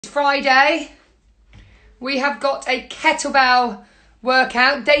Friday. We have got a kettlebell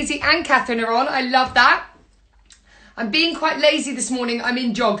workout. Daisy and Catherine are on. I love that. I'm being quite lazy this morning. I'm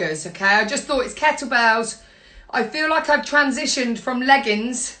in joggers, okay? I just thought it's kettlebells. I feel like I've transitioned from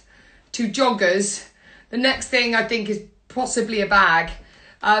leggings to joggers. The next thing I think is possibly a bag.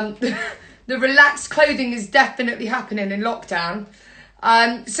 The relaxed clothing is definitely happening in lockdown.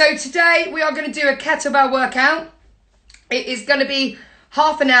 So today we are going to do a kettlebell workout. It is going to be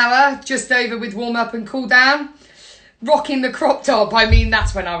half an hour, just over, with warm up and cool down. Rocking the crop top. I mean,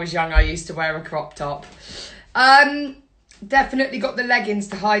 that's when I was young. I used to wear a crop top. Definitely got the leggings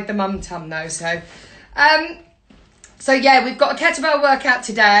to hide the mum tum though. So yeah, we've got a kettlebell workout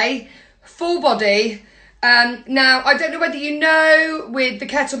today, full body. Now, I don't know whether you know, with the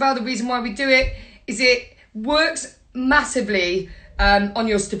kettlebell, the reason why we do it is it works massively on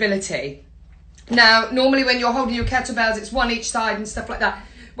your stability. Now, normally when you're holding your kettlebells, it's one each side and stuff like that.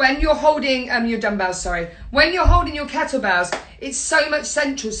 When you're holding your dumbbells, sorry. When you're holding your kettlebells, it's so much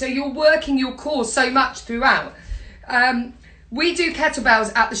central. So you're working your core so much throughout. We do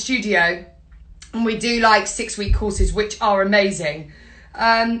kettlebells at the studio, and we do like 6-week courses, which are amazing.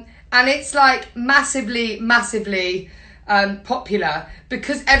 And it's like massively popular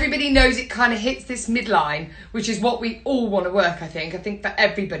because everybody knows it kind of hits this midline, which is what we all want to work, I think for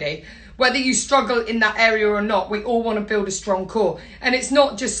everybody. Whether you struggle in that area or not, we all want to build a strong core. And it's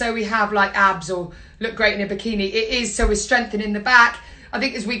not just so we have like abs or look great in a bikini. It is so we're strengthening the back. I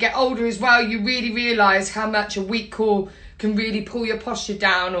think as we get older as well, you really realise how much a weak core can really pull your posture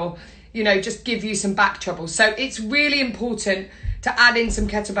down, or, you know, just give you some back trouble. So it's really important to add in some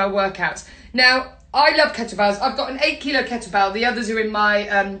kettlebell workouts. Now, I love kettlebells. I've got an 8-kilo kettlebell. The others are in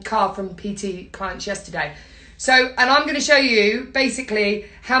my car from PT clients yesterday. So, and I'm going to show you basically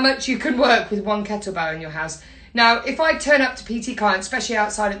how much you can work with one kettlebell in your house. Now, if I turn up to PT clients, especially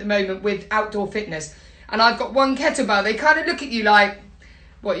outside at the moment with outdoor fitness, and I've got one kettlebell, they kind of look at you like,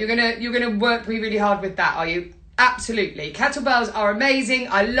 what, you're gonna work me really hard with that, are you? Absolutely. Kettlebells are amazing.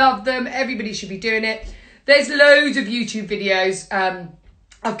 I love them. Everybody should be doing it. There's loads of YouTube videos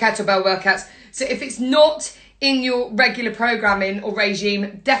of kettlebell workouts. So if it's not in your regular programming or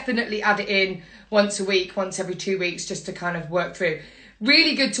regime, definitely add it in once a week, once every 2 weeks, just to kind of work through.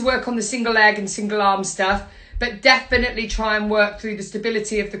 Really good to work on the single leg and single arm stuff, but definitely try and work through the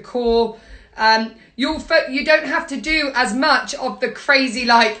stability of the core. You don't have to do as much of the crazy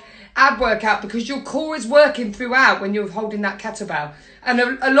like ab workout because your core is working throughout when you're holding that kettlebell. And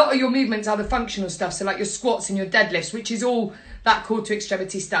a lot of your movements are the functional stuff, so like your squats and your deadlifts, which is all that core to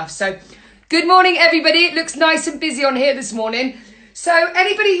extremity stuff. So good morning, everybody. It looks nice and busy on here this morning. So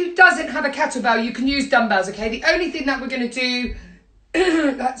anybody who doesn't have a kettlebell, you can use dumbbells, okay? The only thing that we're going to do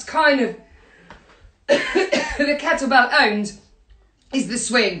that's kind of the kettlebell owns is the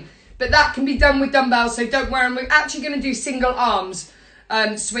swing. But that can be done with dumbbells, so don't worry. And we're actually going to do single arms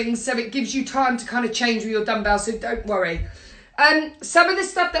swings, so it gives you time to kind of change with your dumbbells, so don't worry. Some of the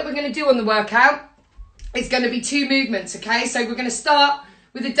stuff that we're going to do on the workout is going to be 2 movements, okay? So we're going to start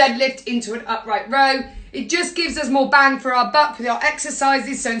with a deadlift into an upright row. It just gives us more bang for our buck with our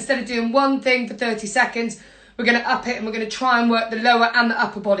exercises. So instead of doing one thing for 30 seconds, we're going to up it and we're going to try and work the lower and the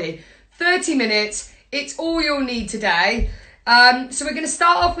upper body. 30 minutes, it's all you'll need today. So we're going to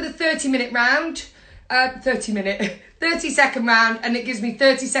start off with a 30-minute round, 30-second round, and it gives me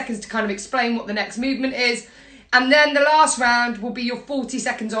 30 seconds to kind of explain what the next movement is. And then the last round will be your 40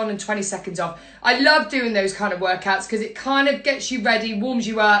 seconds on and 20 seconds off. I love doing those kind of workouts because it kind of gets you ready, warms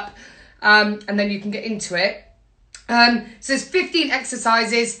you up, and then you can get into it. So there's 15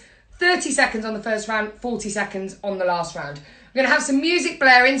 exercises, 30 seconds on the first round, 40 seconds on the last round. We're going to have some music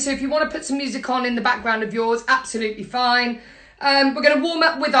blaring, so if you want to put some music on in the background of yours, absolutely fine. We're going to warm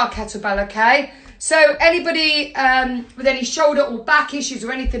up with our kettlebell, okay? So anybody with any shoulder or back issues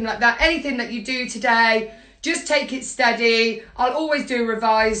or anything like that, anything that you do today, just take it steady. I'll always do a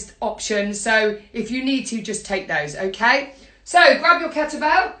revised option, so if you need to, just take those, okay? So grab your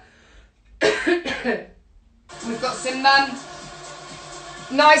kettlebell. We've got some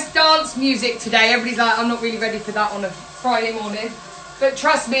nice dance music today. Everybody's like, I'm not really ready for that on a Friday morning. But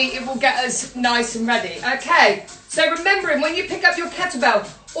trust me, it will get us nice and ready. Okay, so remembering when you pick up your kettlebell,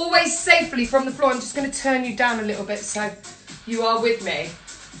 always safely from the floor. I'm just going to turn you down a little bit so you are with me.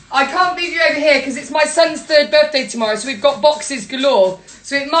 I can't leave you over here because it's my son's 3rd birthday tomorrow, so we've got boxes galore.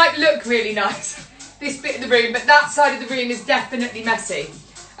 So it might look really nice, this bit of the room, but that side of the room is definitely messy.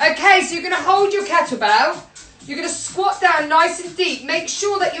 Okay, so you're going to hold your kettlebell. You're going to squat down nice and deep. Make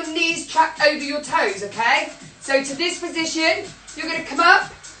sure that your knees track over your toes, okay? So to this position, you're going to come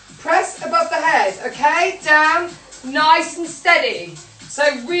up, press above the head, okay? Down, nice and steady. So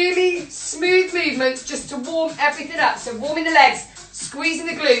really smooth movements just to warm everything up. So warming the legs, squeezing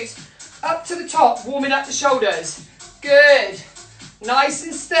the glutes, up to the top, warming up the shoulders. Good. Nice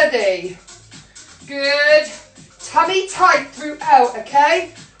and steady. Good. Tummy tight throughout,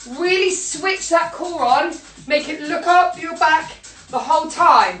 okay? Really switch that core on. Make it look up your back the whole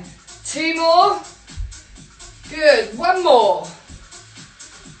time. 2 more. Good. 1 more.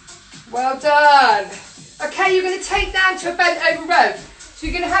 Well done. Okay, you're going to take down to a bent over row. So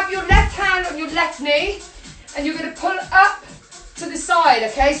you're going to have your left hand on your left knee and you're going to pull up to the side,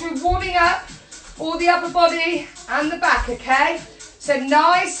 okay? So we're warming up all the upper body and the back, okay? So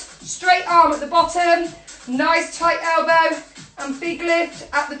nice straight arm at the bottom, nice tight elbow and big lift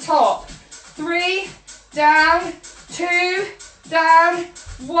at the top. 3, down, 2, down,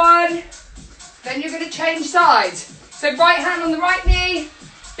 1. Then you're going to change sides. So right hand on the right knee,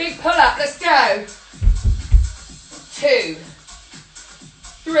 big pull up, let's go. 2,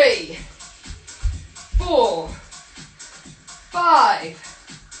 3, 4, 5,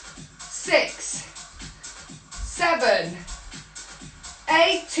 6, 7,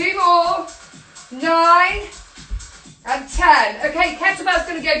 8, 2 more, 9 and 10. Okay, kettlebell's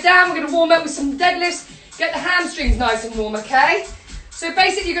going to go down. We're going to warm up with some deadlifts, get the hamstrings nice and warm, okay? So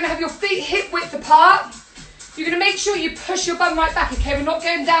basically you're going to have your feet hip width apart. You're going to make sure you push your bum right back, okay? We're not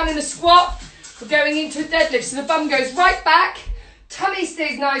going down in a squat, we're going into a deadlift. So the bum goes right back, tummy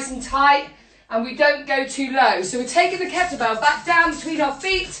stays nice and tight, and we don't go too low. So we're taking the kettlebell back down between our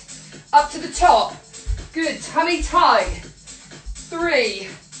feet, up to the top. Good, tummy tight. 3,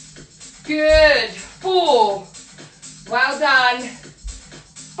 good. 4, well done.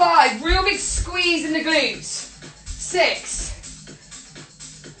 5, real big squeeze in the glutes. 6,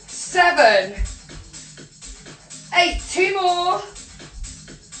 7, 8, 2 more.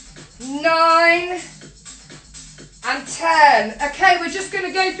 9 and 10. Okay, we're just going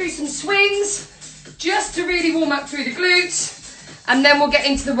to go through some swings just to really warm up through the glutes, and then we'll get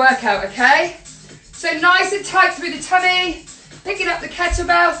into the workout, okay? So nice and tight through the tummy, picking up the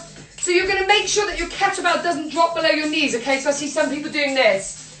kettlebell. So you're going to make sure that your kettlebell doesn't drop below your knees, okay? So I see some people doing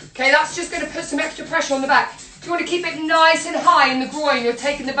this. Okay, that's just going to put some extra pressure on the back. If you want to keep it nice and high in the groin, you're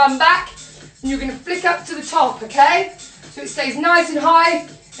taking the bum back and you're going to flick up to the top, okay? So it stays nice and high.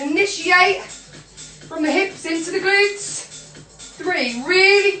 Initiate from the hips into the glutes. 3,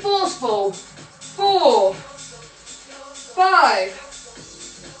 really forceful. 4, 5,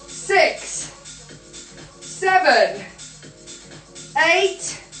 6, 7,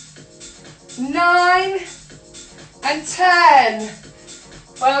 8, 9 and 10.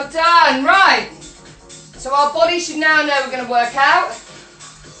 Well done. Right, so our body should now know we're going to work out.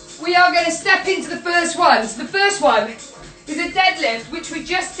 We are going to step into the first one. So the first one is a deadlift, which we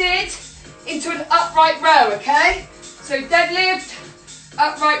just did, into an upright row, okay? So deadlift,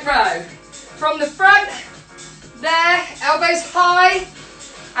 upright row. From the front, there, elbows high,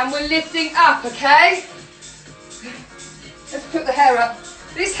 and we're lifting up, okay? Let's put the hair up.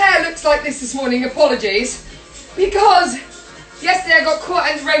 This hair looks like this morning, apologies, because yesterday I got caught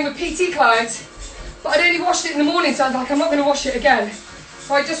in the rain with PT clients, but I'd only washed it in the morning, so I was like, I'm not going to wash it again.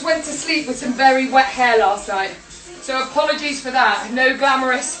 So I just went to sleep with some very wet hair last night. So apologies for that, no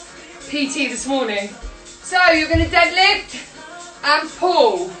glamorous PT this morning. So you're going to deadlift and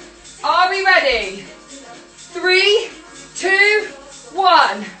pull. Are we ready? 3, 2,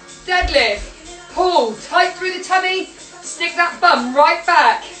 1. Deadlift, pull, tight through the tummy, stick that bum right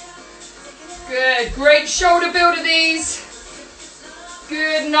back. Good, great shoulder builder these.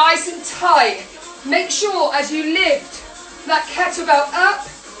 Good, nice and tight. Make sure as you lift that kettlebell up,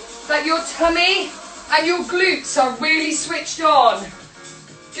 that your tummy and your glutes are really switched on.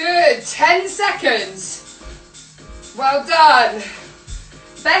 Good, 10 seconds. Well done.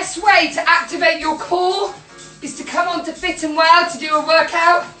 Best way to activate your core is to come on to Fit and Well to do a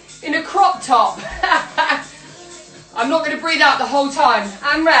workout in a crop top. I'm not going to breathe out the whole time,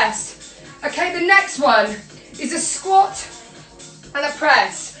 and rest. Okay, the next one is a squat and a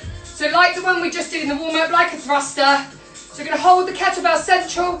press. So like the one we just did in the warm-up, like a thruster. So you're going to hold the kettlebell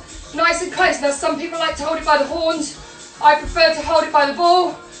central, nice and close. Now some people like to hold it by the horns. I prefer to hold it by the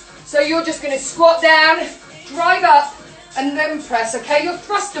ball. So you're just going to squat down, drive up, and then press, okay? Your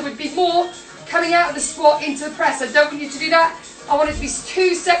thruster would be more coming out of the squat into the press. I don't want you to do that. I want it to be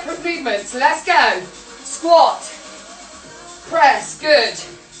 2 separate movements. Let's go. Squat, press, good.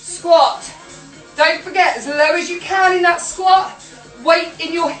 Squat. Don't forget, as low as you can in that squat, weight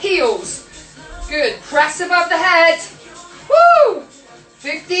in your heels. Good, press above the head. Woo!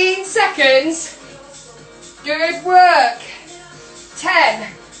 15 seconds. Good work.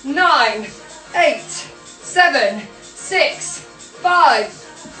 10, 9, 8, 7, 6, 5,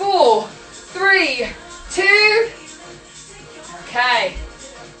 4, 3, 2. Okay.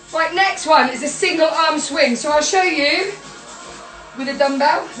 Right, next one is a single arm swing. So I'll show you with a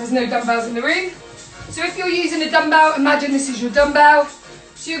dumbbell. There's no dumbbells in the room. So if you're using a dumbbell, imagine this is your dumbbell.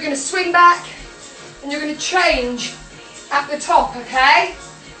 So you're going to swing back and you're going to change at the top, okay?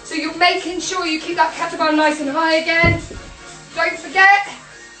 So you're making sure you keep that kettlebell nice and high again. Don't forget,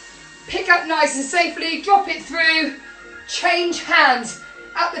 pick up nice and safely, drop it through, change hands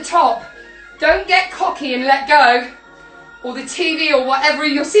at the top. Don't get cocky and let go, or the TV or whatever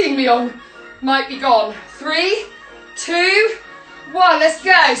you're seeing me on might be gone. 3, 2, 1, let's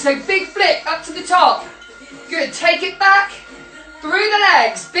go. So big flip up to the top. Good, take it back, through the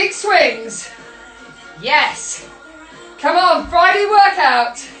legs, big swings. Yes. Come on, Friday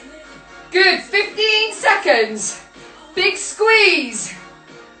workout. Good, 15 seconds. Big squeeze.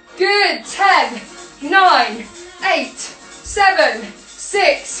 Good, 10, 9, 8, 7,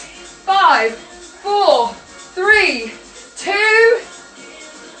 6, 5, 4, 3, 2.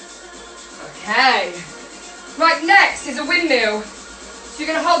 Okay. Right, next is a windmill. So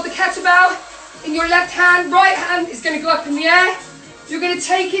you're going to hold the kettlebell in your left hand. Right hand is going to go up in the air. You're going to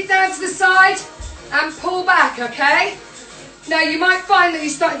take it down to the side and pull back, okay? Now you might find that you're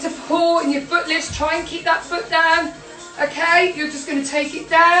starting to pull and your foot lifts. Try and keep that foot down, okay? You're just going to take it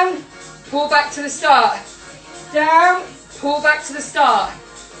down, pull back to the start. Down, pull back to the start.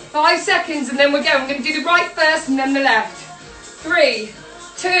 5 seconds and then we're going. We're going to do the right first and then the left. 3,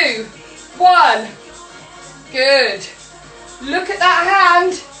 2, 1. Good. Look at that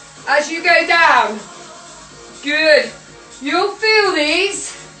hand as you go down. Good. You'll feel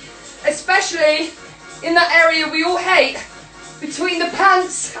these, especially in that area we all hate, between the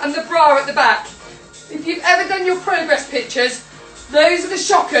pants and the bra at the back. If you've ever done your progress pictures, those are the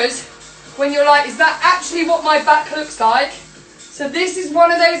shockers when you're like, is that actually what my back looks like? So this is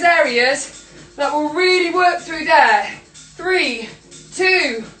one of those areas that will really work through there. 3,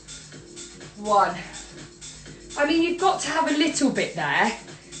 2, 1. I mean, you've got to have a little bit there.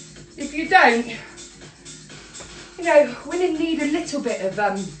 If you don't, you know, women need a little bit of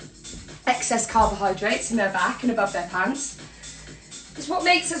excess carbohydrates in their back and above their pants. It's what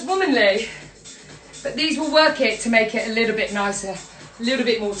makes us womanly. But these will work it to make it a little bit nicer, a little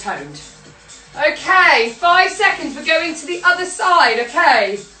bit more toned. Okay, 5 seconds, we're going to the other side,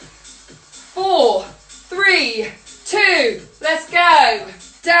 okay? 4, 3, 2, let's go.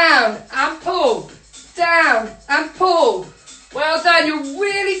 Down and pull, down and pull. Well done, you'll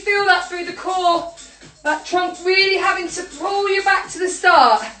really feel that through the core. That trunk really having to pull you back to the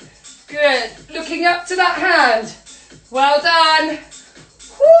start. Good, looking up to that hand. Well done.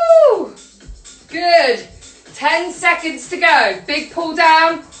 Woo! Good. 10 seconds to go. Big pull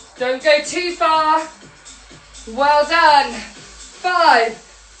down. Don't go too far. Well done. 5,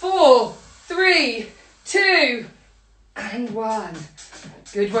 4, 3, 2, and 1.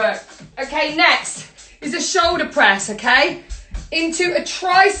 Good work. Okay, next is a shoulder press, okay? Into a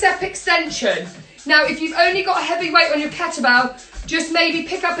tricep extension. Now, if you've only got a heavy weight on your kettlebell, just maybe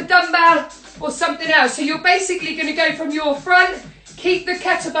pick up a dumbbell or something else. So you're basically going to go from your front, keep the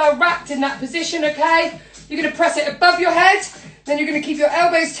kettlebell wrapped in that position, okay? You're going to press it above your head, then you're going to keep your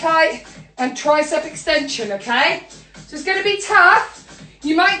elbows tight and tricep extension, okay? So it's going to be tough.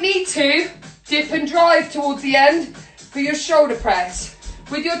 You might need to dip and drive towards the end for your shoulder press.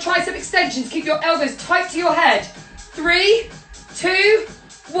 With your tricep extensions, keep your elbows tight to your head. 3, 2,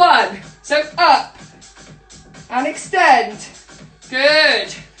 1. So up and extend.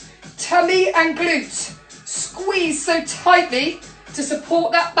 Good. Tummy and glutes. Squeeze so tightly to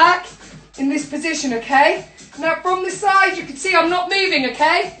support that back in this position, okay? Now from the side, you can see I'm not moving,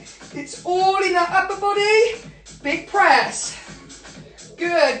 okay? It's all in that upper body. Big press.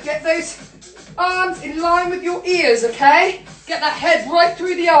 Good. Get those arms in line with your ears, okay? Get that head right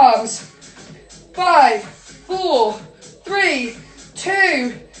through the arms. 5, 4, 3, 2,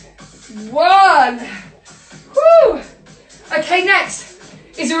 1. Woo! Okay, next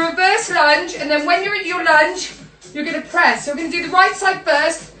is a reverse lunge, and then when you're in your lunge, you're going to press. So we're going to do the right side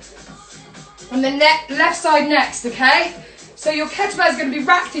first, and the left side next, okay? So your kettlebell is going to be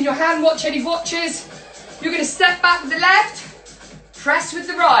wrapped in your hand. Watch any watches. You're going to step back with the left, press with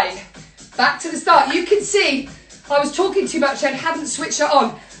the right. Back to the start. You can see I was talking too much and hadn't switched it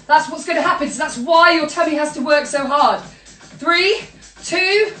on. That's what's going to happen. So that's why your tummy has to work so hard. 3,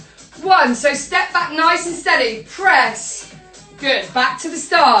 2, 1. So step back nice and steady. Press. Good. Back to the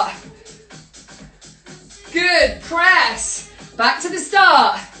start. Good. Press. Back to the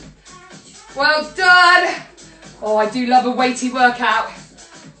start. Well done. Oh, I do love a weighty workout.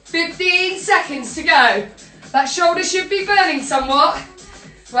 15 seconds to go. That shoulder should be burning somewhat.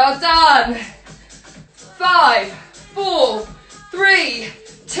 Well done. 5, 4, 3,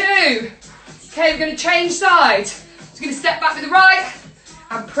 2. Okay, we're going to change sides. So we're going to step back with the right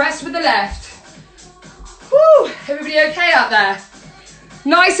and press with the left. Woo! Everybody okay out there?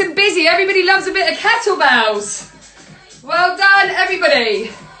 Nice and busy. Everybody loves a bit of kettlebells. Well done,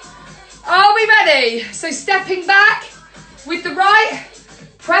 everybody. Are we ready? So stepping back with the right,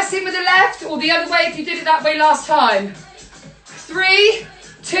 pressing with the left, or the other way if you did it that way last time. 3,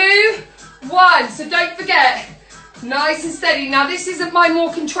 2, 1. So don't forget, nice and steady. Now this isn't my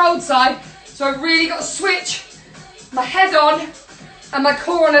more controlled side, so I've really got to switch my head on and my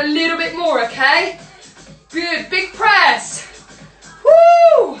core on a little bit more, okay? Good, big press.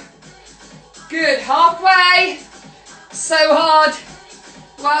 Woo! Good, halfway. So hard.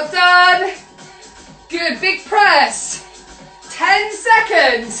 Well done. Good, big press. 10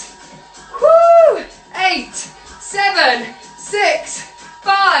 seconds. Woo! 8, 7, 6,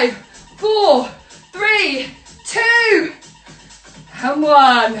 5, 4, 3, 2, and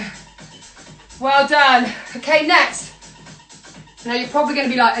 1. Well done. Okay, next. Now you're probably going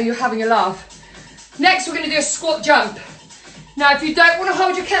to be like, are you having a laugh? Next we're going to do a squat jump. Now if you don't want to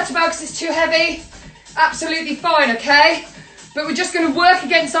hold your kettlebell because it's too heavy, absolutely fine, okay? But we're just going to work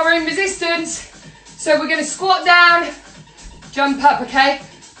against our own resistance. So we're going to squat down, jump up, okay?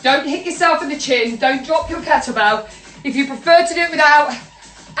 Don't hit yourself in the chin, don't drop your kettlebell. If you prefer to do it without,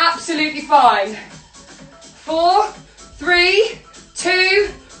 absolutely fine. 4, 3, 2,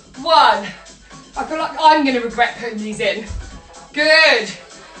 1. I feel like I'm going to regret putting these in. Good.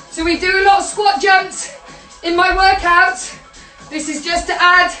 So we do a lot of squat jumps in my workouts. This is just to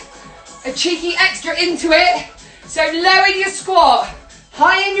add a cheeky extra into it. So lower your squat,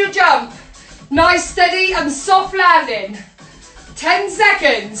 high in your jump, nice steady and soft landing. 10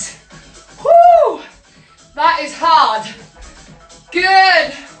 seconds. Woo! That is hard.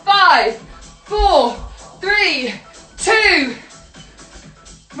 Good. 5, 4, 3, 2.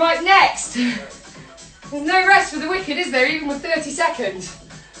 Right, next. There's no rest for the wicked, is there, even with 30 seconds?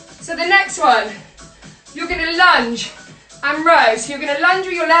 So the next one, you're going to lunge and row. So you're going to lunge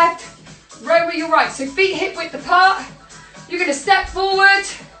with your left, row with your right. So feet hip width apart. You're going to step forward,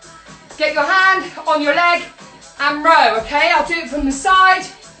 get your hand on your leg and row, okay? I'll do it from the side.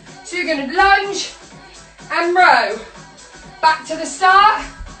 So you're going to lunge and row. Back to the start,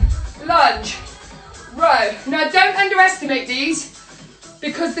 lunge, row. Now don't underestimate these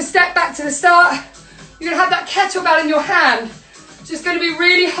because the step back to the start, you're going to have that kettlebell in your hand. So it's going to be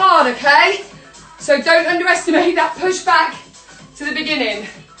really hard, okay? So don't underestimate that push back to the beginning.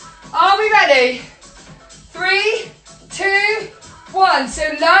 Are we ready? 3, 2, 1. So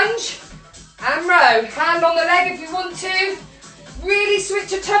lunge and row. Hand on the leg if you want to. Really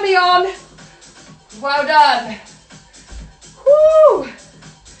switch your tummy on. Well done. Woo!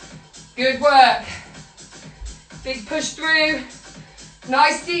 Good work. Big push through.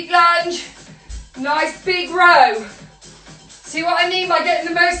 Nice deep lunge. Nice big row. See what I mean by getting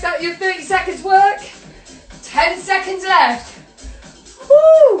the most out of your 30 seconds work? 10 seconds left.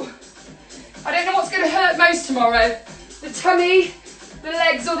 Woo! I don't know what's going to hurt most tomorrow. The tummy, the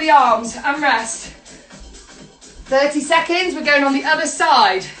legs or the arms, and rest. 30 seconds, we're going on the other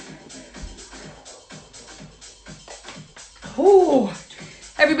side. Ooh,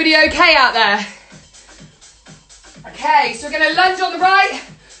 everybody okay out there? Okay, so we're going to lunge on the right,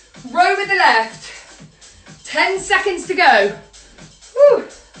 row with the left. 10 seconds to go. Woo.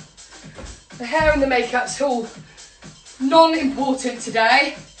 The hair and the makeup's all non-important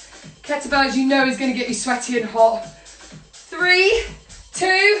today. Kettlebell, as you know, is going to get you sweaty and hot. 3,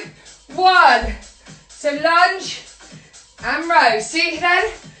 2, 1. So lunge and row. See then?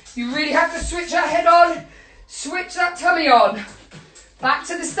 You really have to switch that head on, switch that tummy on. Back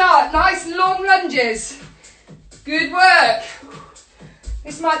to the start. Nice long lunges. Good work.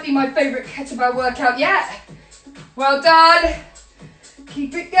 This might be my favourite kettlebell workout yet. Well done.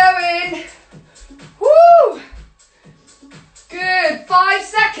 Keep it going. Woo! Good. 5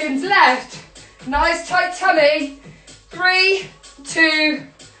 seconds left. Nice tight tummy. 3, 2,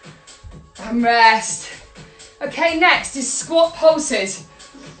 and rest. Okay, next is squat pulses.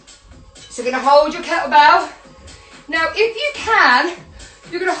 So you're going to hold your kettlebell. Now, if you can,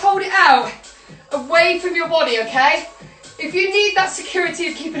 you're going to hold it out away from your body, okay? If you need that security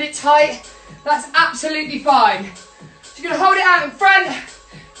of keeping it tight, that's absolutely fine. So you're going to hold it out in front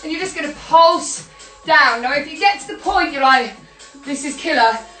and you're just going to pulse down. Now, if you get to the point you're like, this is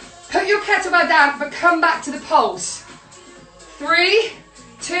killer, put your kettlebell down but come back to the pulse. 3,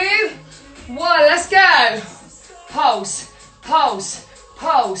 2, 1, let's go. Pulse, pulse,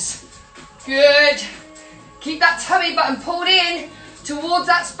 pulse. Good. Keep that tummy button pulled in towards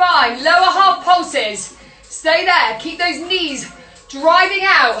that spine. Lower half pulses. Stay there. Keep those knees driving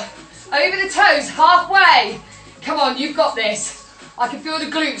out over the toes halfway. Come on, you've got this. I can feel the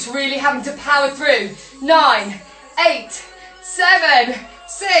glutes really having to power through. 9, 8, 7,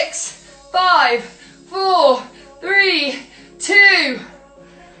 6, 5, 4, 3, 2.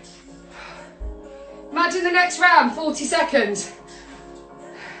 Imagine the next round, 40 seconds.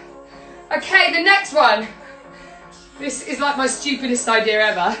 Okay, the next one. This is like my stupidest idea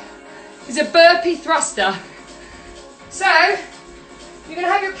ever. Is a burpee thruster. So, you're going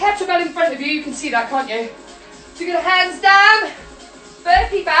to have your kettlebell in front of you. You can see that, can't you? So you're going to hands down,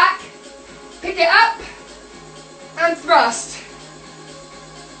 burpee back, pick it up, and thrust.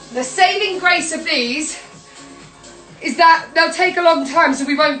 The saving grace of these is that they'll take a long time, so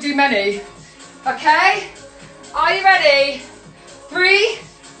we won't do many. Okay? Are you ready? 3,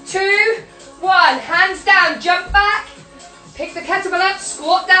 2, 1. Hands down, jump back, pick the kettlebell up,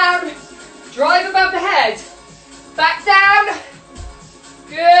 squat down, drive above the head. Back down.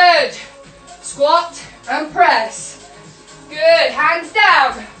 Good. Squat and press. Good. Hands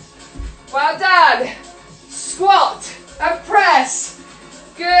down. Well done. Squat and press.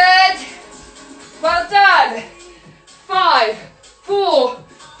 Good. Well done. 5, 4,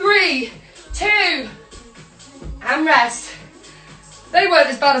 3, 2, and rest. They weren't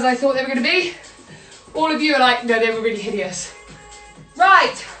as bad as I thought they were going to be. All of you are like, no, they were really hideous.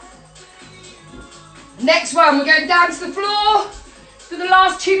 Right. Next one, we're going down to the floor for the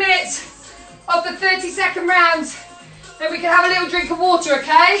last 2 minutes of the 30-second rounds. Then we can have a little drink of water,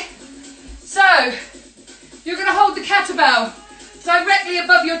 okay? So, you're going to hold the kettlebell directly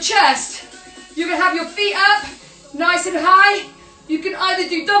above your chest. You're going to have your feet up, nice and high. You can either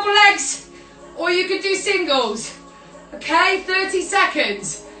do double legs or you can do singles. Okay, 30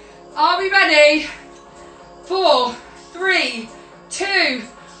 seconds. Are we ready? 4, 3, 2,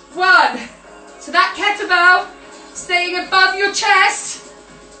 1. So that kettlebell staying above your chest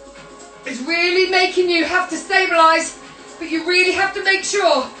is really making you have to stabilize, but you really have to make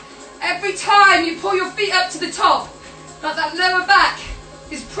sure every time you pull your feet up to the top that lower back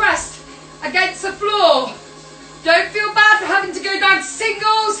is pressed against the floor. Don't feel bad for having to go down to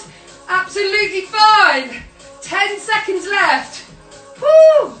singles. Absolutely fine. 10 seconds left.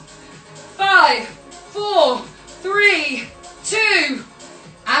 Woo! 5, 4, 3, 2,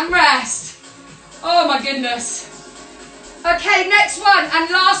 and rest. Oh my goodness. Okay, next one and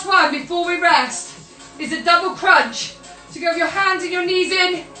last one before we rest is a double crunch. So you have your hands and your knees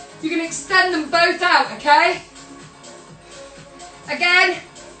in. You can extend them both out, okay? Again,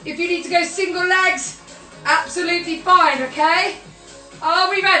 if you need to go single legs, absolutely fine, okay?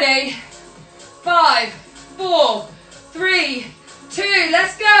 Are we ready? 5, 4, 3, 2,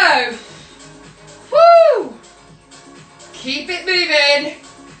 let's go. Woo! Keep it moving.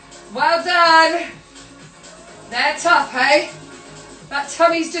 Well done. They're tough, hey? That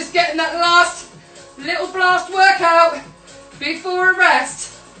tummy's just getting that last little blast workout before a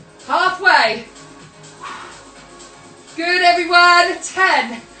rest. Halfway. Good, everyone.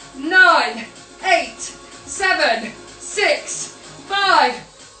 10, 9, 8, 7, 6, 5,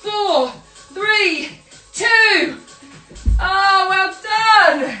 4, 3, 2. Oh, well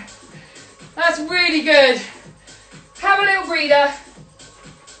done. That's really good. Have a little breather.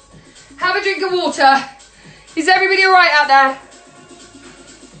 Have a drink of water. Is everybody all right out there?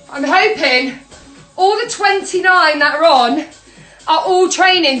 I'm hoping all the 29 that are on are all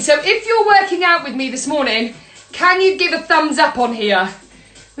training. So if you're working out with me this morning, can you give a thumbs up on here?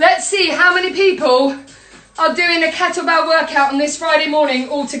 Let's see how many people are doing a kettlebell workout on this Friday morning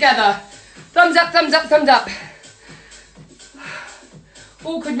all together. Thumbs up, thumbs up, thumbs up.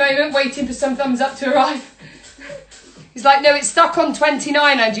 Awkward moment, waiting for some thumbs up to arrive. He's like, no, it's stuck on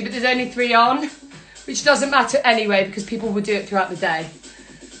 29, Angie, but there's only 3 on, which doesn't matter anyway because people will do it throughout the day.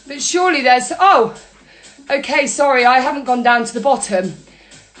 But surely there's, oh, okay, sorry, I haven't gone down to the bottom.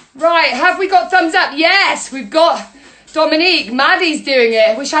 Right, have we got thumbs up? Yes, we've got Dominique. Maddie's doing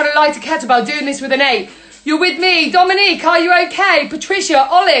it. Wish I had a lighter kettlebell, doing this with an 8. You're with me. Dominique, are you okay? Patricia,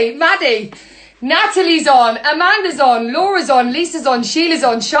 Ollie, Maddie. Natalie's on, Amanda's on, Laura's on, Lisa's on, Sheila's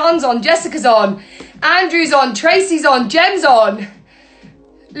on, Sean's on, Jessica's on, Andrew's on, Tracy's on, Jen's on,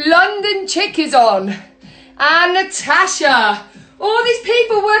 London Chick is on, and Natasha. All these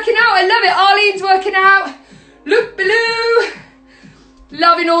people working out. I love it. Arlene's working out. Look below.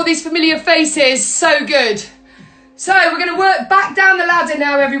 Loving all these familiar faces. So good. So we're going to work back down the ladder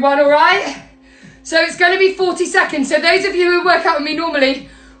now, everyone, all right? So it's going to be 40 seconds. So those of you who work out with me normally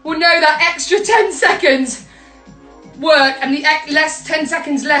will know that extra 10 seconds work and the less 10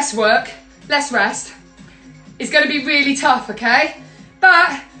 seconds less work, less rest. is going to be really tough, okay?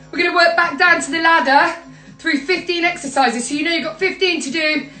 But we're going to work back down to the ladder through 15 exercises. So you know you've got 15 to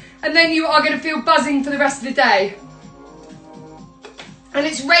do, and then you are going to feel buzzing for the rest of the day. And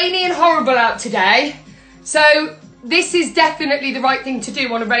it's rainy and horrible out today, so this is definitely the right thing to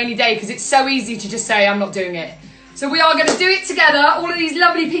do on a rainy day, because it's so easy to just say, I'm not doing it. So we are going to do it together, all of these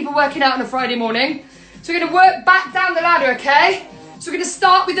lovely people working out on a Friday morning. So we're going to work back down the ladder, okay? So we're going to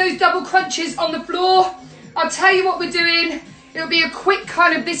start with those double crunches on the floor. I'll tell you what we're doing. It'll be a quick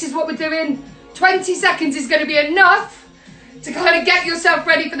kind of, this is what we're doing. 20 seconds is going to be enough to kind of get yourself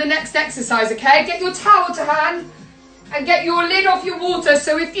ready for the next exercise, okay? Get your towel to hand and get your lid off your water.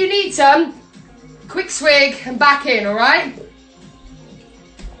 So if you need some, quick swig and back in, all right?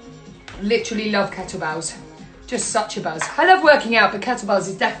 Literally love kettlebells. Just such a buzz. I love working out, but kettlebells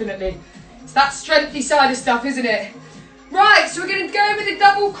is definitely, it's that strengthy side of stuff, isn't it? Right, so we're going to go with the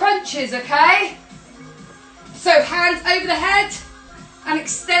double crunches, okay? So hands over the head and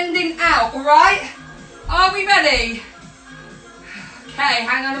extending out, all right? Are we ready? Okay,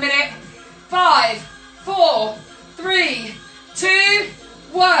 hang on a minute. 5, 4, 3, 2,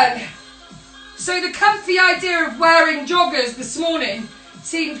 1. So the comfy idea of wearing joggers this morning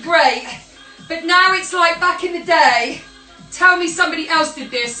seemed great, but now it's like back in the day, tell me somebody else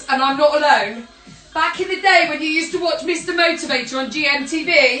did this and I'm not alone. Back in the day when you used to watch Mr. Motivator on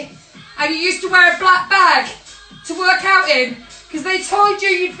GMTV and you used to wear a black bag to work out in because they told you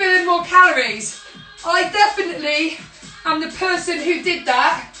you'd burn more calories. I definitely am the person who did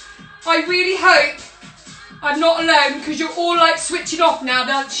that. I really hope I'm not alone, because you're all like switching off now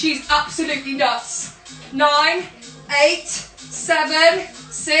that she's absolutely nuts. 9, 8, 7,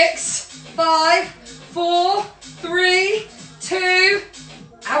 6, 5, 4, 3, 2,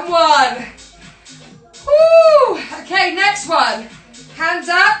 and 1. Woo! Okay, next one. Hands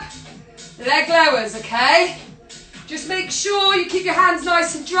up, leg lowers, okay? Just make sure you keep your hands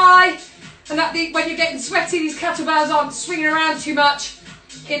nice and dry, and that when you're getting sweaty, these kettlebells aren't swinging around too much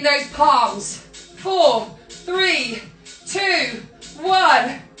in those palms. 4, 3, 2,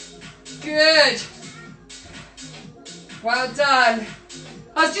 1. Good. Well done.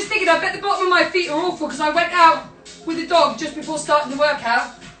 I was just thinking, I bet the bottom of my feet are awful because I went out with the dog just before starting the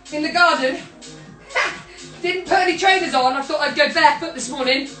workout in the garden. Didn't put any trainers on. I thought I'd go barefoot this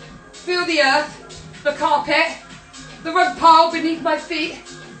morning. Feel the earth, the carpet, the rug pile beneath my feet.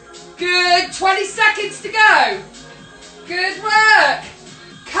 Good. 20 seconds to go. Good work.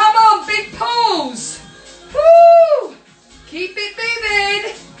 Come on, big pulls. Woo! Keep it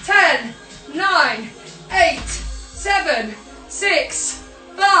moving. 10, 9, 8, 7, 6,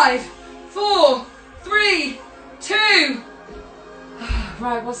 5, 4, 3, 2.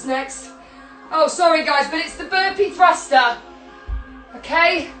 Right, what's next? Oh, sorry guys, but it's the burpee thruster.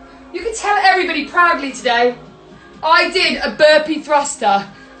 Okay? You can tell everybody proudly today, I did a burpee thruster.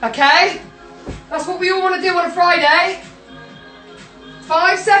 Okay? That's what we all want to do on a Friday.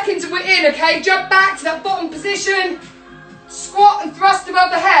 5 seconds and we're in, okay? Jump back to that bottom position. Squat and thrust above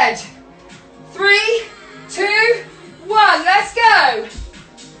the head. 3, 2, 1. Let's go.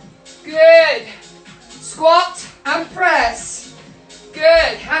 Good. Squat and press.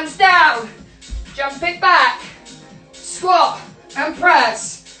 Good. Hands down. Jump it back. Squat and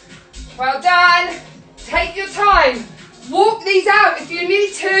press. Well done. Take your time. Walk these out if you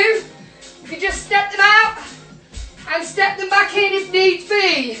need to. You can just step them out and step them back in if need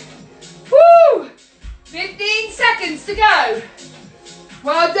be. Woo! 15 seconds to go.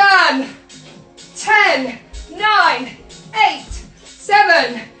 Well done. 10, 9, 8,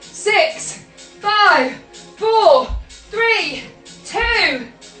 7, 6, 5, 4, 3, 2.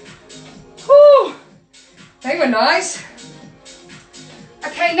 Woo! They were nice.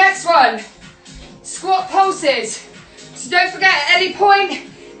 Okay, next one. Squat pulses. So don't forget, at any point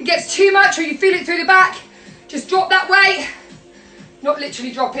it gets too much or you feel it through the back, just drop that weight. Not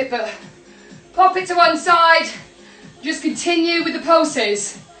literally drop it, but pop it to one side. Just continue with the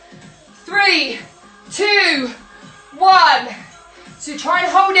pulses. 3, 2, 1. So try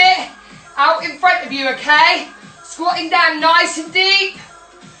and hold it out in front of you, okay? Squatting down nice and deep.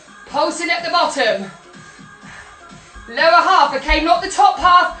 Pulsing at the bottom. Lower half, okay? Not the top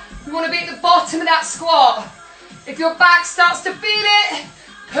half. We want to be at the bottom of that squat. If your back starts to feel it,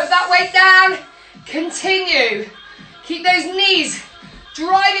 put that weight down. Continue. Keep those knees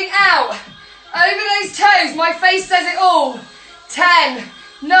driving out. Over those toes. My face says it all. 10,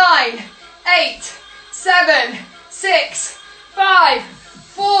 9, 8, 7, 6, 5,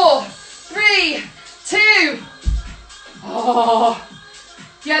 4, 3, 2. Oh.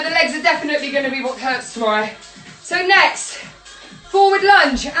 Yeah, the legs are definitely going to be what hurts tomorrow. So next, forward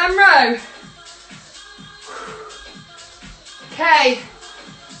lunge and row. Okay,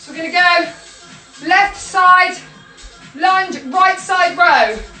 so we're gonna go left side lunge, right side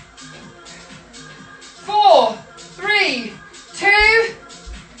row. 4, 3, 2,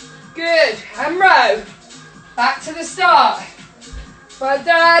 good, and row. Back to the start. Well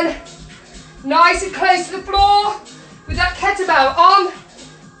done. Nice and close to the floor with that kettlebell, arm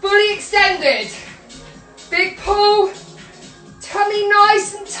fully extended. Big pull, tummy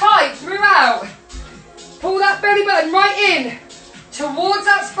nice and tight throughout. Pull that belly button right in towards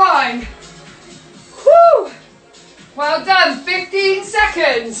that spine. Woo! Well done, 15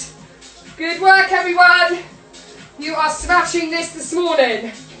 seconds. Good work, everyone. You are smashing this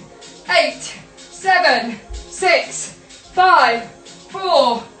morning. 8, 7, 6, 5,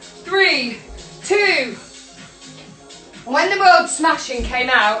 4, 3, 2. When the word smashing came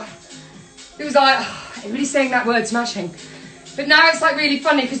out, it was like, oh, everybody's saying that word smashing. But now it's like really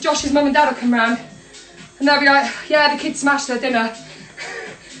funny because Josh's mum and dad will come round and they'll be like, yeah, the kids smashed their dinner.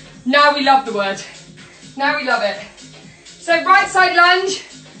 Now we love the word. Now we love it. So right side lunge,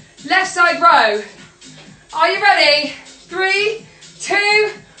 left side row. Are you ready? 3,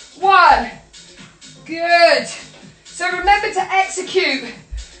 2, 1. Good. So remember to execute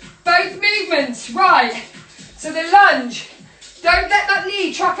both movements, right? So the lunge, don't let that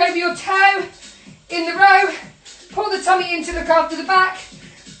knee track over your toe. In the row, pull the tummy in to look after the back.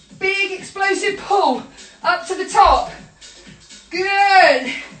 Big explosive pull up to the top.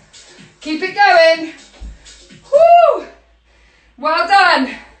 Good. Keep it going. Woo! Well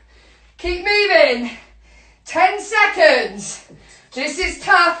done. Keep moving. 10 seconds. This is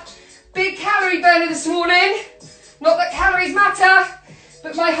tough. Big calorie burner this morning. Not that calories matter,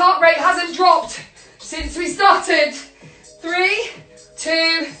 but my heart rate hasn't dropped since we started. 3,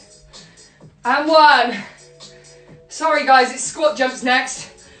 2, and 1. Sorry guys, it's squat jumps next.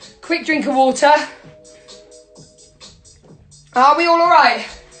 Quick drink of water. Are we all alright?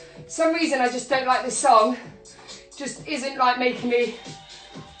 Some reason I just don't like this song. Just isn't like making me,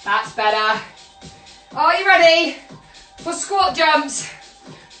 that's better. Are you ready for squat jumps?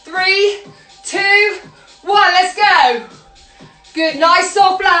 3, 2, 1, let's go. Good, nice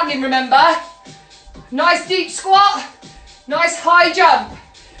soft landing, remember. Nice deep squat, nice high jump.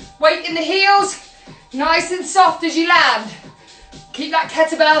 Weight in the heels, nice and soft as you land. Keep that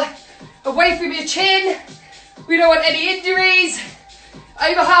kettlebell away from your chin. We don't want any injuries.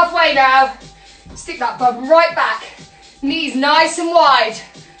 Over halfway now. Stick that bum right back. Knees nice and wide.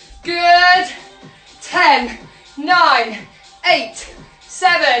 Good. 10, 9, 8,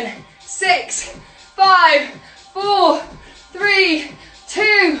 7, 6, 5, 4, 3,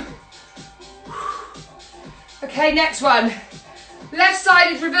 2. Okay, next one.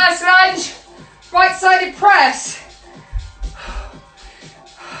 Left-sided reverse lunge, right-sided press.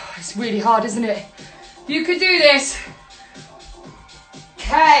 It's really hard, isn't it? You can do this.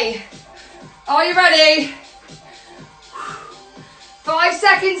 Okay, are you ready? 5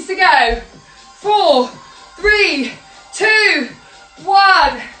 seconds to go. 4, 3, 2,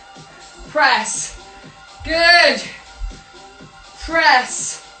 1. Press. Good.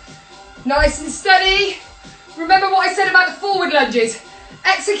 Press. Nice and steady. Remember what I said about the forward lunges.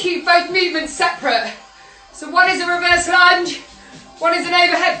 Execute both movements separate. So one is a reverse lunge, one is an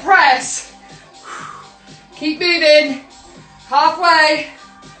overhead press. Keep moving. Halfway.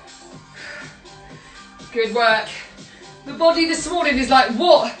 Good work. The body this morning is like,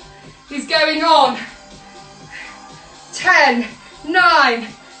 what is going on? 10, 9,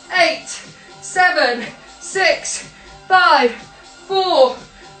 8, 7, 6, 5, 4,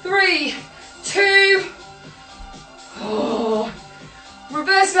 3, 2. Oh.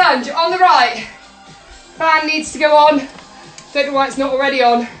 Reverse lunge on the right. Fan needs to go on. Don't know why it's not already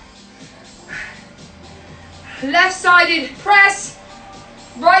on. Left-sided press,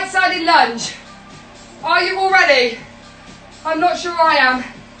 right-sided lunge. Are you all ready? I'm not sure I am.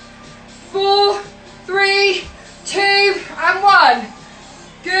 4, 3, 2, and 1.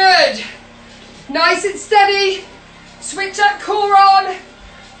 Good. Nice and steady. Switch that core on.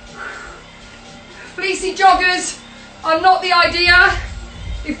 Fleecy joggers are not the idea.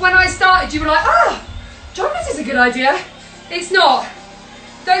 If when I started you were like, ah, joggers is a good idea. It's not.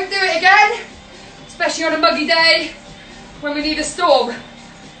 Don't do it again. Especially on a muggy day when we need a storm.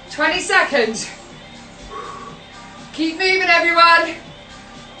 20 seconds. Keep moving, everyone.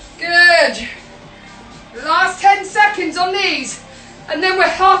 Good. Last 10 seconds on these. And then we're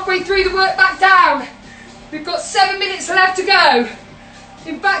halfway through the work back down. We've got 7 minutes left to go.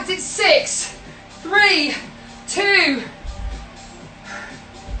 In fact, it's 6, 3, 2.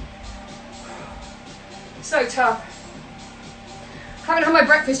 So tough. Haven't had my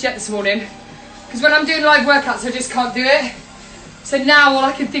breakfast yet this morning. Because when I'm doing live workouts, I just can't do it. So now all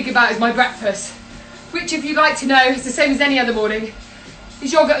I can think about is my breakfast, which, if you'd like to know, is the same as any other morning.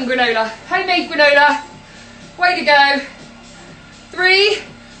 Is yogurt and granola, homemade granola. Way to go. 3,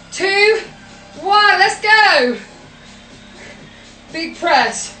 2, 1, let's go. Big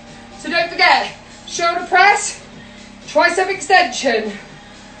press. So don't forget, shoulder press, tricep extension,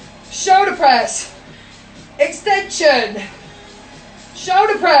 shoulder press, extension,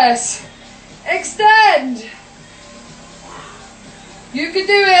 shoulder press, extend. You can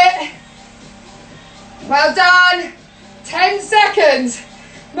do it. Well done. 10 seconds.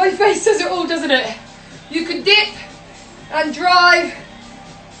 My face does it all, doesn't it? You can dip and drive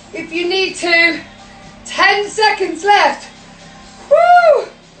if you need to. 10 seconds left. Woo!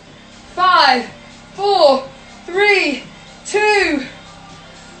 5, 4, 3, 2.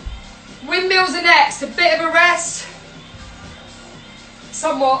 Windmills are next. A bit of a rest.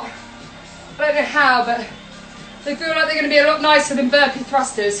 Somewhat. I don't know how, but they feel like they're going to be a lot nicer than burpee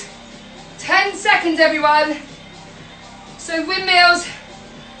thrusters. 10 seconds, everyone. So windmills,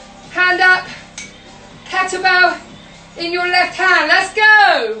 hand up, kettlebell in your left hand. Let's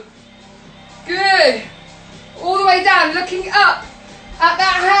go. Good. All the way down, looking up at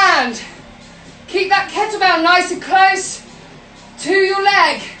that hand. Keep that kettlebell nice and close to your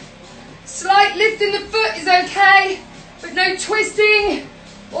leg. Slight lift in the foot is okay, but no twisting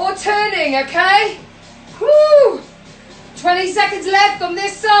or turning, okay? Woo! 20 seconds left on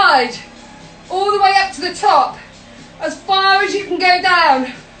this side. All the way up to the top. As far as you can go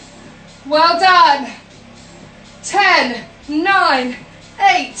down. Well done. 10, 9,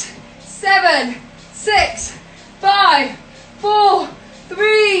 8, 7, 6, 5, 4,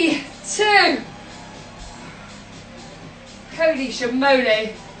 3, 2. Holy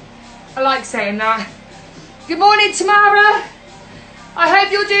shamoly. I like saying that. Good morning, Tamara. I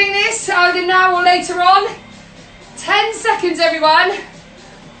hope you're doing this either now or later on. 10 seconds, everyone.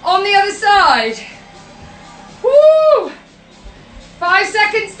 On the other side. Woo! 5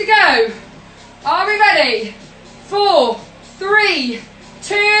 seconds to go. Are we ready? 4, 3,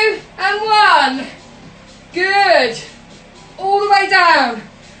 2, and 1. Good. All the way down.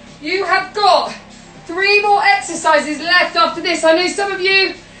 You have got 3 more exercises left after this. I know some of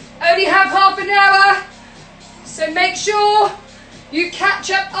you only have half an hour, so make sure you catch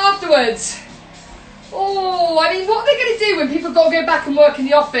up afterwards. Oh, I mean, what are they going to do when people got to go back and work in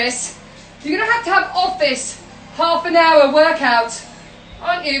the office? You're going to have office half an hour workout,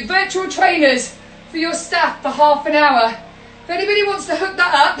 aren't you? Virtual trainers for your staff for half an hour. If anybody wants to hook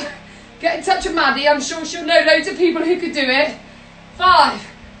that up, get in touch with Maddie. I'm sure she'll know loads of people who could do it. 5,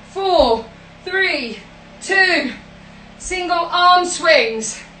 4, 3, 2. Single arm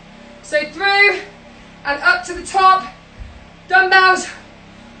swings. So through and up to the top. Dumbbells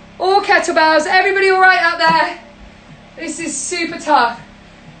or kettlebells. Everybody all right out there? This is super tough,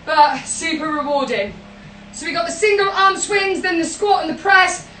 but super rewarding. So we got the single arm swings, then the squat and the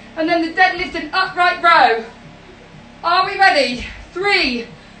press, and then the deadlift and upright row. Are we ready? 3,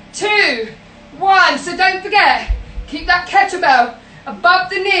 2, 1. So don't forget, keep that kettlebell above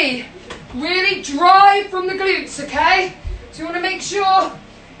the knee. Really drive from the glutes, okay? So you want to make sure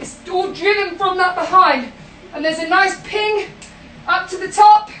it's all driven from that behind. And there's a nice ping up to the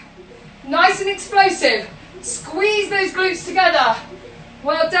top. Nice and explosive. Squeeze those glutes together.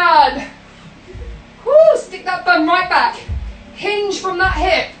 Well done. Woo, stick that bum right back. Hinge from that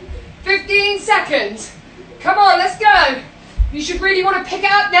hip. 15 seconds. Come on, let's go. You should really want to pick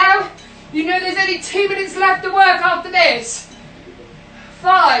it up now. You know there's only 2 minutes left to work after this.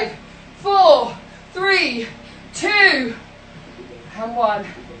 5, 4, 3, 2, and 1.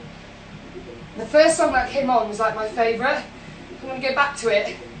 The first song that came on was like my favourite. I'm going to go back to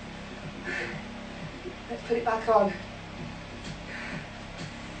it. Let's put it back on.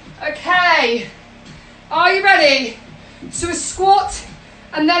 Okay. Are you ready? So a squat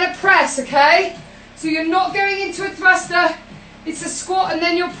and then a press, okay? So you're not going into a thruster. It's a squat and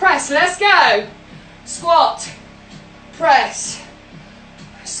then your press. Let's go. Squat. Press.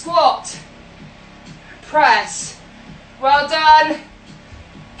 Squat. Press. Well done.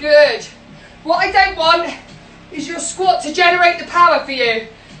 Good. What I don't want is your squat to generate the power for you.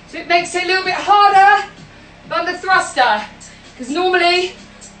 So it makes it a little bit harder than the thruster. Because normally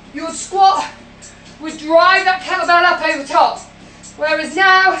your squat would drive that kettlebell up over top. Whereas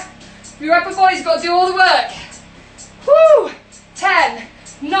now, your upper body's got to do all the work. Woo! 10,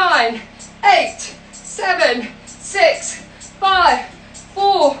 9, 8, 7, 6, 5,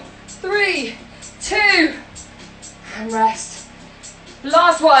 4, 3, 2, and rest.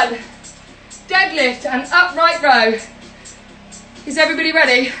 Last one. Deadlift and upright row. Is everybody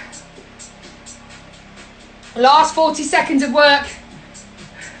ready? Last 40 seconds of work.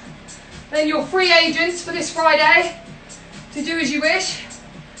 Then your free agents for this Friday to do as you wish.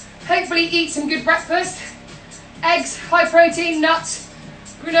 Hopefully eat some good breakfast. Eggs, high protein, nuts,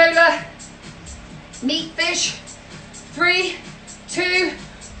 granola, meat, fish. 3, 2,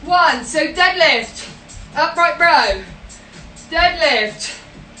 1. So deadlift, upright row, deadlift,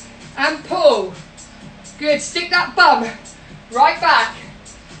 and pull. Good, stick that bum right back.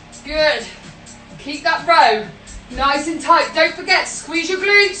 Good, keep that row nice and tight. Don't forget, squeeze your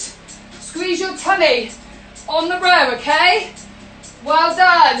glutes, squeeze your tummy on the row, okay? Well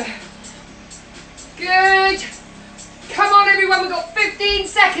done. Good. Come on everyone, we've got 15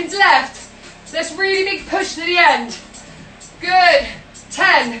 seconds left. Let's really big push to the end. Good.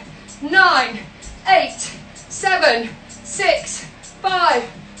 10, 9, 8, 7, 6, 5,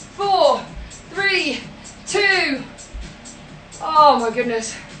 4, 3, 2. Oh my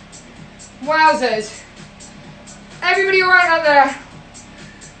goodness. Wowzers. Everybody all right out there?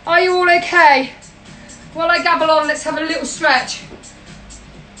 Are you all okay? While I gabble on, let's have a little stretch.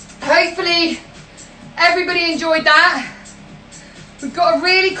 Hopefully everybody enjoyed that. We've got a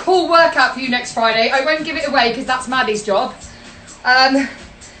really cool workout for you next Friday. I won't give it away because that's Maddie's job.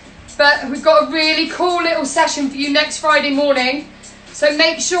 But we've got a really cool little session for you next Friday morning. So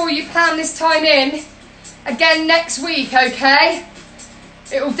make sure you plan this time in again next week, okay?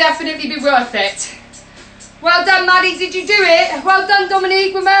 It will definitely be worth it. Well done, Maddie, did you do it? Well done,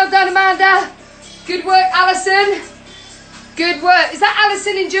 Dominique, well done, Amanda. Good work, Alison. Good work. Is that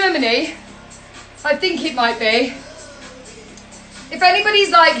Alison in Germany? I think it might be. If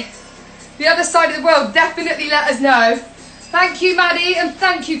anybody's like the other side of the world, definitely let us know. Thank you, Maddie, and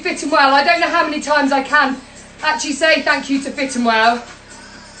thank you, Fit and Well. I don't know how many times I can actually say thank you to Fit and Well,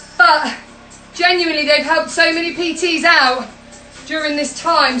 but genuinely they've helped so many PTs out during this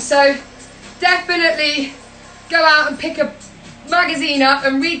time. So definitely go out and pick a magazine up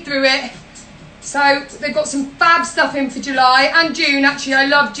and read through it. So they've got some fab stuff in for July and June. Actually, I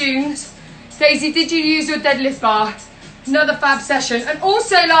love June's. Daisy, did you use your deadlift bar? Another fab session. And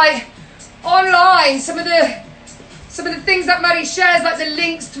also, like, online, some of the things that Maddie shares, like the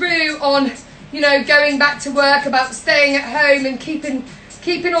links through on, you know, going back to work, about staying at home and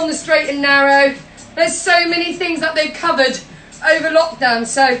keeping on the straight and narrow. There's so many things that they've covered over lockdown.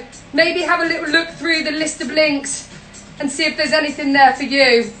 So maybe have a little look through the list of links and see if there's anything there for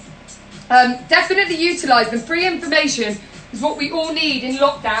you. Definitely utilise them. Free information is what we all need in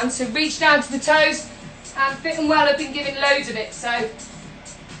lockdown. So reach down to the toes, and Fit and Well have been giving loads of it. So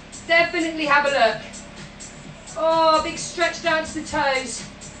definitely have a look. Oh, big stretch down to the toes.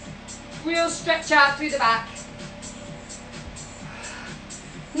 Real stretch out through the back.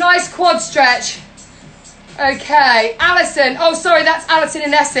 Nice quad stretch. Okay, Alison. Oh, sorry, that's Alison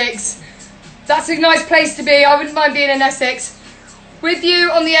in Essex. That's a nice place to be. I wouldn't mind being in Essex. With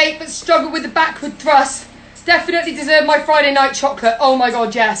you on the 8th, but struggle with the backward thrust. Definitely deserve my Friday night chocolate. Oh my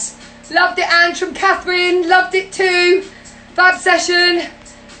God, yes. Loved it, Anne from Catherine. Loved it too. Fab session.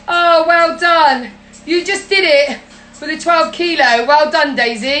 Oh, well done. You just did it with a 12 kilo. Well done,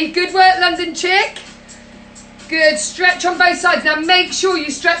 Daisy. Good work, London chick. Good. Stretch on both sides. Now make sure you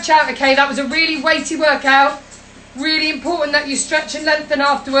stretch out, okay? That was a really weighty workout. Really important that you stretch and lengthen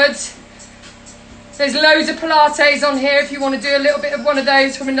afterwards. There's loads of Pilates on here if you want to do a little bit of one of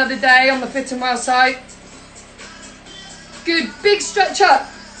those from another day on the Fit and Well site. Good, big stretch up.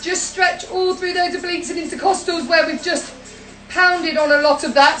 Just stretch all through those obliques and intercostals where we've just pounded on a lot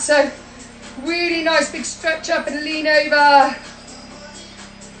of that. So really nice big stretch up and lean over.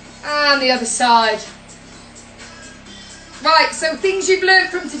 And the other side. Right, so things you've learned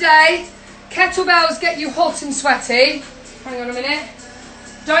from today. Kettlebells get you hot and sweaty. Hang on a minute.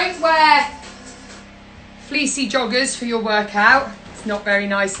 Don't wear fleecy joggers for your workout. It's not very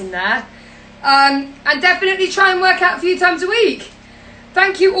nice in there. And definitely try and work out a few times a week.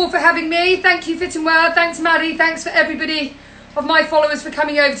 Thank you all for having me. Thank you, Fit and Well. Thanks, Maddie. Thanks for everybody of my followers for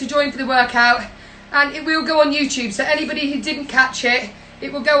coming over to join for the workout. And it will go on YouTube. So anybody who didn't catch it,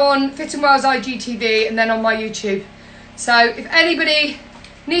 it will go on Fit and Well's IGTV and then on my YouTube. So if anybody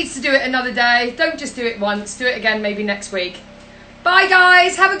needs to do it another day, don't just do it once. Do it again maybe next week. Bye,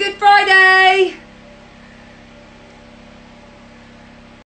 guys. Have a good Friday.